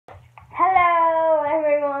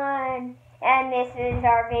this is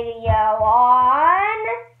our video on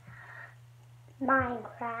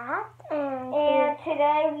Minecraft, and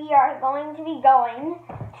today we are going to be going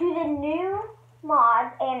to the new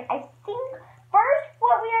mod, and I think first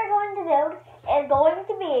what we are going to build is going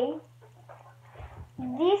to be,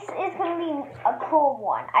 this is going to be a cool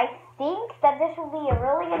one. I think that this will be a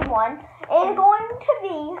really good one. It's going to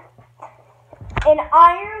be an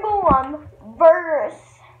iron golem versus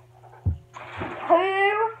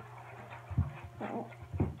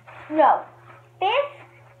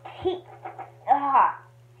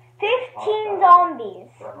 15 zombies.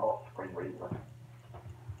 Turn off screen reader.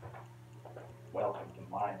 Welcome to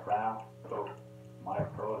Minecraft.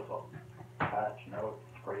 Microsoft patch notes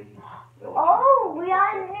screen. Oh, we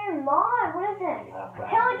got a new mod. What is it?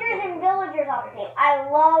 Pillagers and Villagers update. I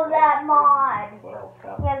love that mod.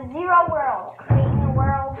 We have 0 worlds. Create new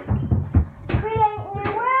world. Create new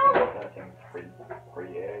world. Settings,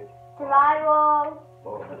 create. Survival.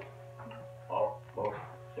 Bonus. Book.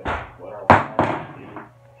 World.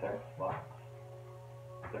 Text box.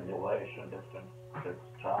 Simulation distance. 6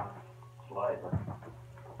 times. Slider.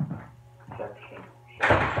 Section.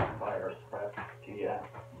 Fire spread. TF.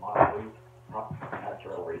 Mod loop.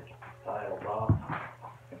 Natural reach. Tile box.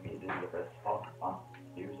 Immediate response on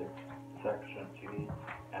music. Section G.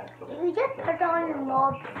 Activate. you just put on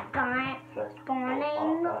mob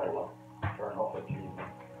spawning. Turn off achievements.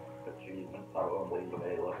 Achievements are only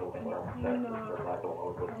available in your survival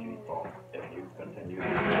mode with G-Phone. If you continue to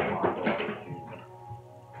unlock those achievements.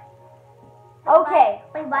 Okay.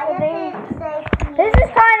 Wait, why does it say This is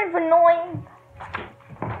kind of annoying.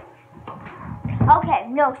 Okay,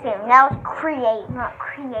 no, Sam, that was create, not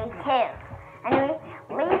creative. Anyway,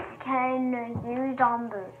 Leaf can use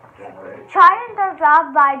zombies. Tridents are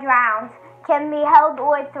dropped by drowns, can be held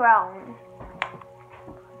or thrown.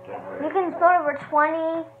 You can store over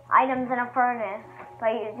 20 items in a furnace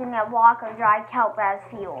by using a block of dry kelp as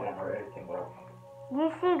fuel.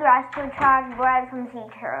 Use seagrass to attract bread from sea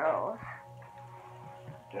turtles.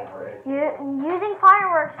 Using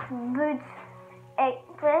fireworks boots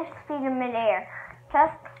fish speed in midair.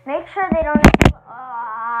 Just make sure they don't.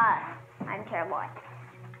 I'm terrible.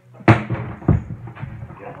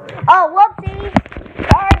 Oh, whoopsie!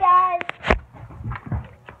 Sorry, guys.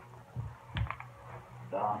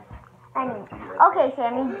 Okay,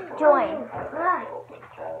 Sammy, join.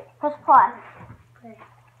 Press plus.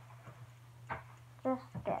 Just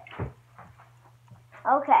it.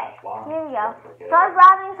 Okay, here we go. Start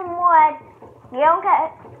grabbing some wood. You don't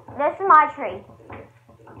get. This is my tree.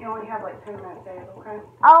 You only have like 10 minutes, Dave, okay?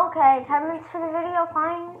 Okay, 10 minutes for the video,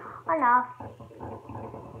 fine enough.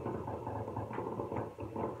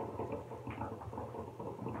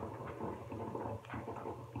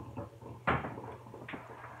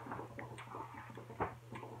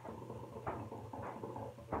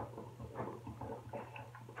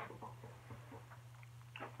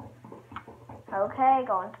 Okay,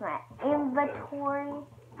 go into my inventory.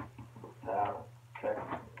 Tab, check,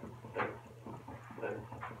 6,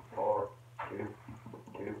 4, 2,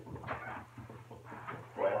 2,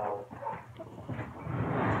 12,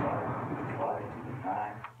 5,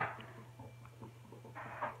 9.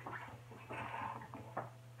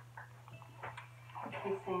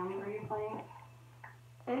 Hey, Sam, what are you playing?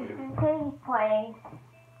 He's playing.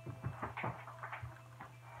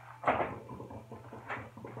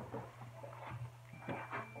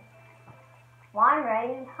 Well, I'm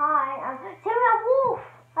ready. Hi, Timmy, a wolf!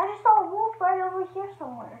 I just saw a wolf right over here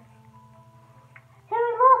somewhere.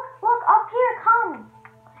 Timmy, look, up here, come.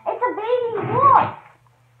 It's a baby wolf.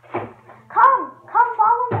 Come,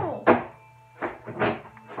 follow me.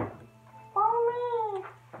 Follow me.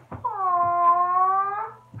 Aww.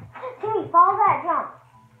 Timmy, follow that jump.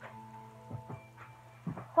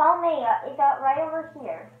 Follow me, it's right over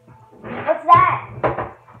here. What's that?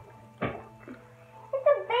 It's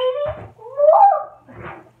a baby wolf.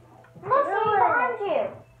 Look, Timmy, behind you.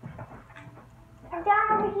 I'm down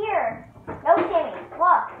over here. No, Timmy,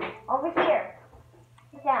 look, over here.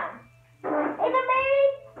 Down. It's a baby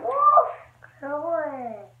wolf.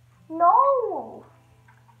 No.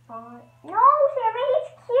 No, Sammy, he's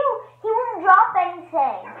cute. He won't drop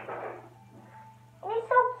anything. He's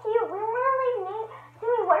so cute. We really need.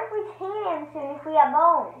 Sammy, what if we tame him soon if we have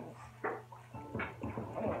bones?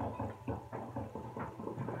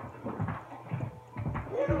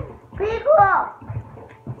 Pretty cool.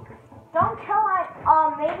 Don't kill it.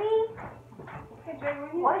 Maybe.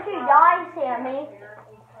 What if you die, Sammy?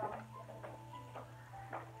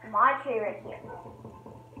 My tree right here.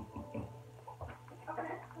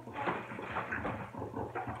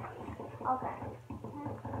 Okay.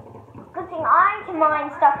 Good thing I can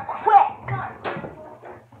mine stuff quick.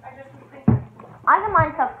 I can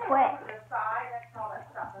mine stuff quick.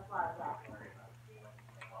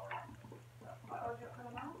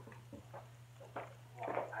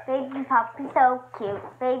 Baby puppy so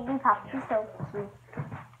cute. Baby puppy so cute.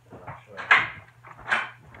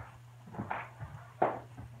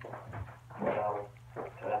 12,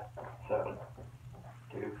 10, 7,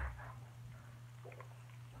 2.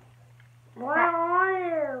 Where are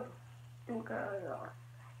you?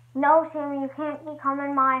 No, Sammy, you can't come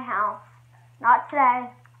in my house. Not today.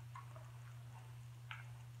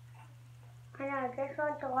 I know, I just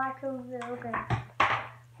want to watch you build it.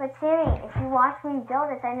 But Sammy, if you watch me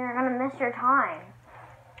build it, then you're gonna miss your time.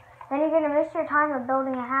 Then you're gonna miss your time of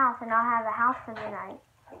building a house and not have a house for the night.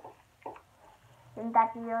 Wouldn't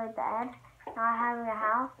that be really bad? Not having a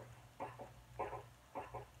house?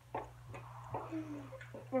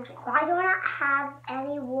 Why do I not have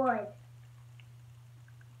any wood?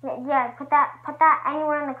 Yeah, put that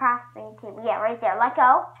anywhere on the crafting table. Yeah, right there. Let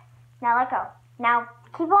go. Now let go. Now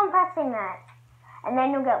keep on pressing that, and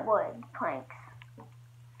then you'll get wood planks.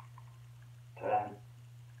 10,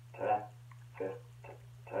 10, 15,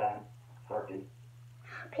 10, 30.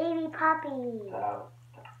 Baby puppy.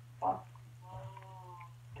 1,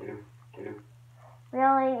 2, 2.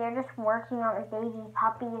 Really, you're just working on the baby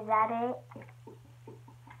puppy? Is that it?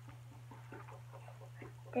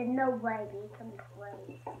 There's no way we can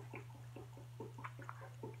play.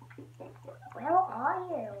 Where are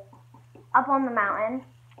you? Up on the mountain.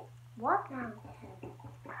 What mountain?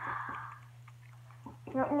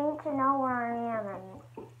 You don't need to know where I am. And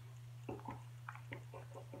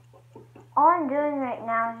all I'm doing right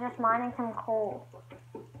now is just mining some coal.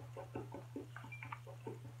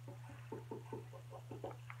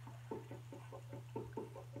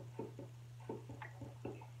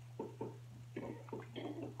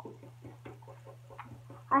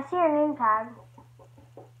 I see your name tag.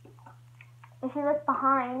 If you look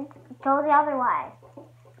behind, go the other way.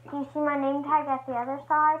 Do you see my name tag at the other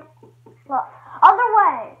side? Look, other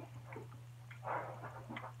way!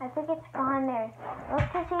 I think it's behind there.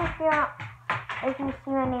 Look to see if you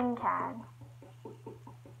see my name tag.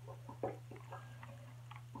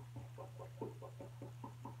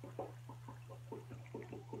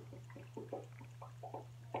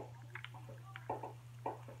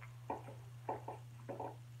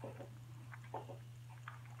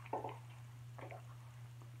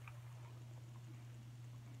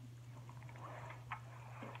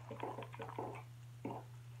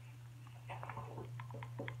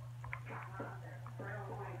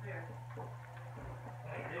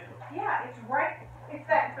 Yeah, it's right. It's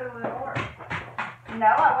that food in Warren. No,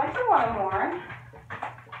 I went to one in Warren.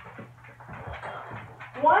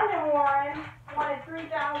 One in Warren wanted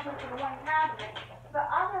 $3,000 for the one cabinet. The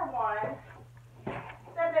other one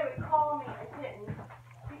said they would call me. I didn't.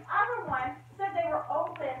 The other one said they were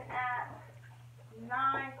open at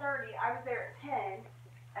 9:30. I was there at 10,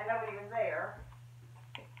 and nobody was there.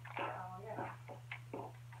 So, yeah.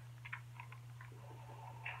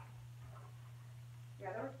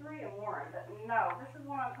 Yeah, there were 3 in Warren, but no, this is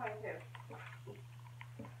one on 22.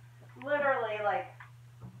 Literally, like,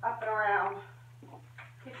 up and around,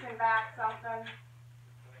 kitchen back, something.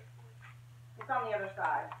 It's on the other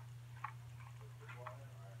side.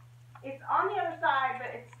 It's on the other side, but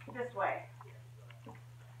it's this way.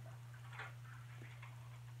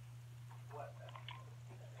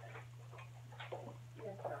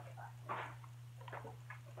 Yes, sir.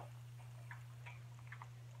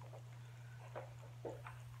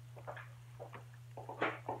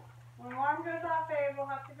 When alarm goes off, babe, we'll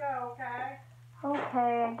have to go, okay?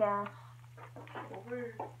 Okay, I guess.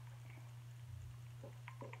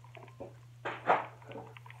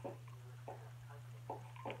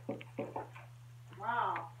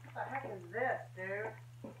 Wow, what the heck is this, dude?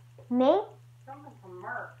 Me? Something from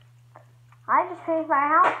Merc. I just finished my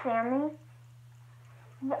house, Sammy.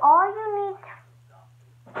 All you need...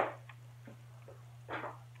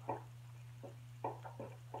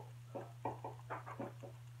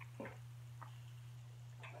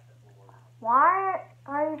 Why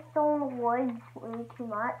are you still in the woods way too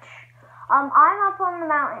much? I'm up on the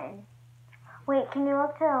mountain. Wait, can you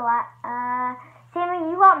look to the left? Sammy,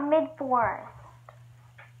 you got mid-forest.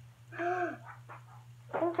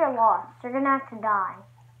 I think you're lost. You're gonna have to die.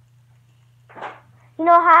 You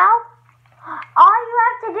know how? All you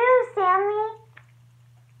have to do, Sammy,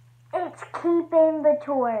 is keep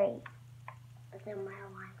inventory. But then where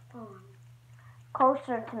do I spawn?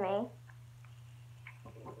 Closer to me.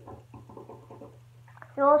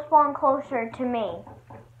 You'll spawn closer to me.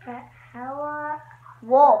 How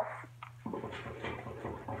Wolf.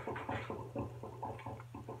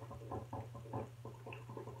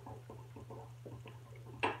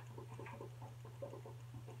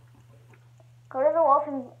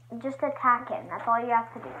 wolf and just attack him. That's all you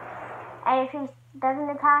have to do. And if he doesn't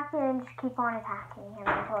attack you, then just keep on attacking him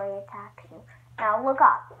until he attacks you. Now look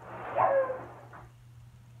up.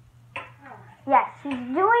 Yes, he's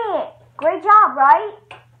doing it. Great job, right?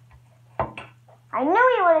 I knew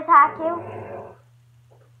he would attack you.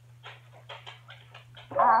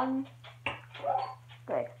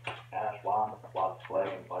 Good. Aswan was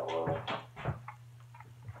slain by wolves.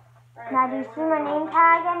 Now, do you see my name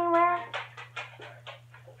tag anywhere?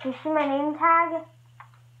 Do you see my name tag?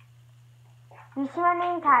 Do you see my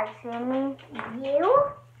name tag, Sammy? You?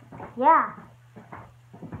 Yeah.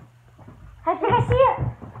 I think I see it.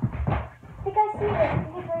 I think I see it. I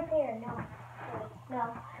think it's right there. No.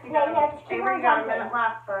 No. You Yeah, got, just keep Avery on got a jumping. minute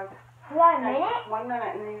left, bud. You got a minute? 1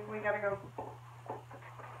 minute, and then we gotta go.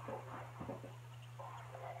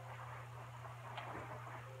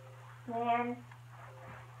 Man.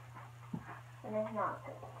 And it's not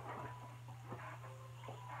good.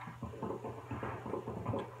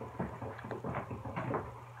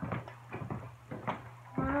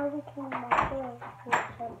 How we can make it?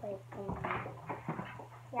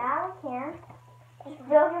 Yeah, we can. Just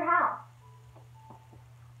build your house.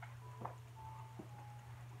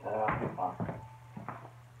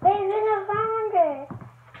 Wait, there's a 500.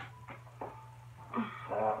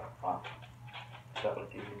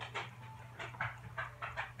 17.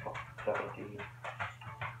 17.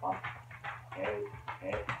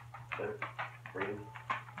 8, 6, 3.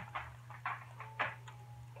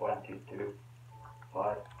 22.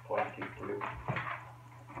 5, 22.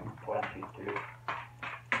 22.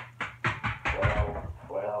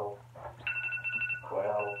 12.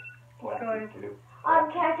 22.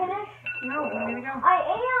 Can I finish? No, we need to go. I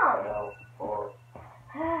am. 12, 4.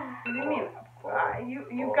 What do you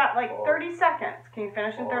mean? You've got like 30 seconds. Can you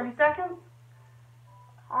finish in 30 seconds?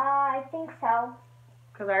 I think so.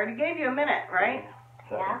 Because I already gave you a minute, right?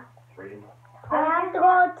 7, Yeah. 3. I have to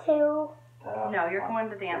go to. No, you're going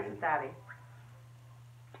to dance with Daddy.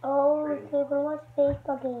 Oh, okay, but what's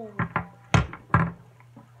baseball game?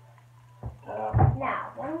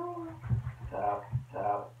 Now, one.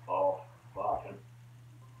 Tap, off, button,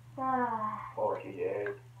 48,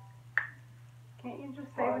 Can't you just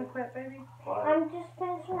save and quit, baby? 5, I'm just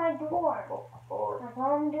finishing my door. 4, That's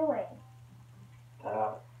all I'm doing.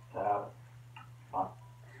 tap,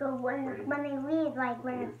 So when they leave, like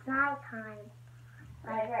when it's nighttime.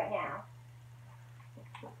 Like right now.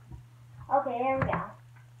 Okay, there we go.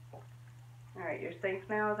 Alright, you're safe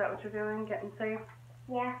now? Is that what you're doing? Getting safe?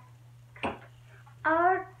 Yeah.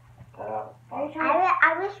 Or tap, Are you trying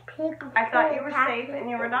I wish Pig. I thought you were safe and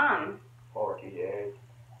you were done. 48,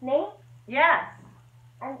 me? Yes.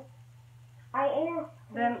 I am.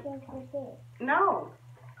 Then- No.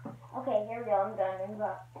 Okay, here we go. I'm done. I'm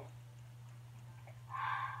done.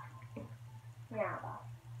 Now,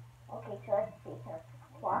 though. Okay, so let's see. So,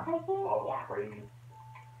 clock, I think? Yeah. 3,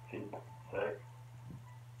 6,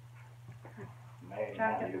 May,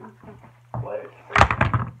 Jacket. Matthew, play,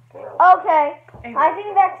 12. Okay, I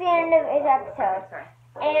think that's the end of his episode. Sorry.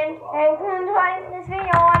 And thanks for enjoying this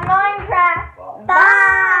video on Minecraft. Bye.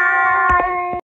 Bye!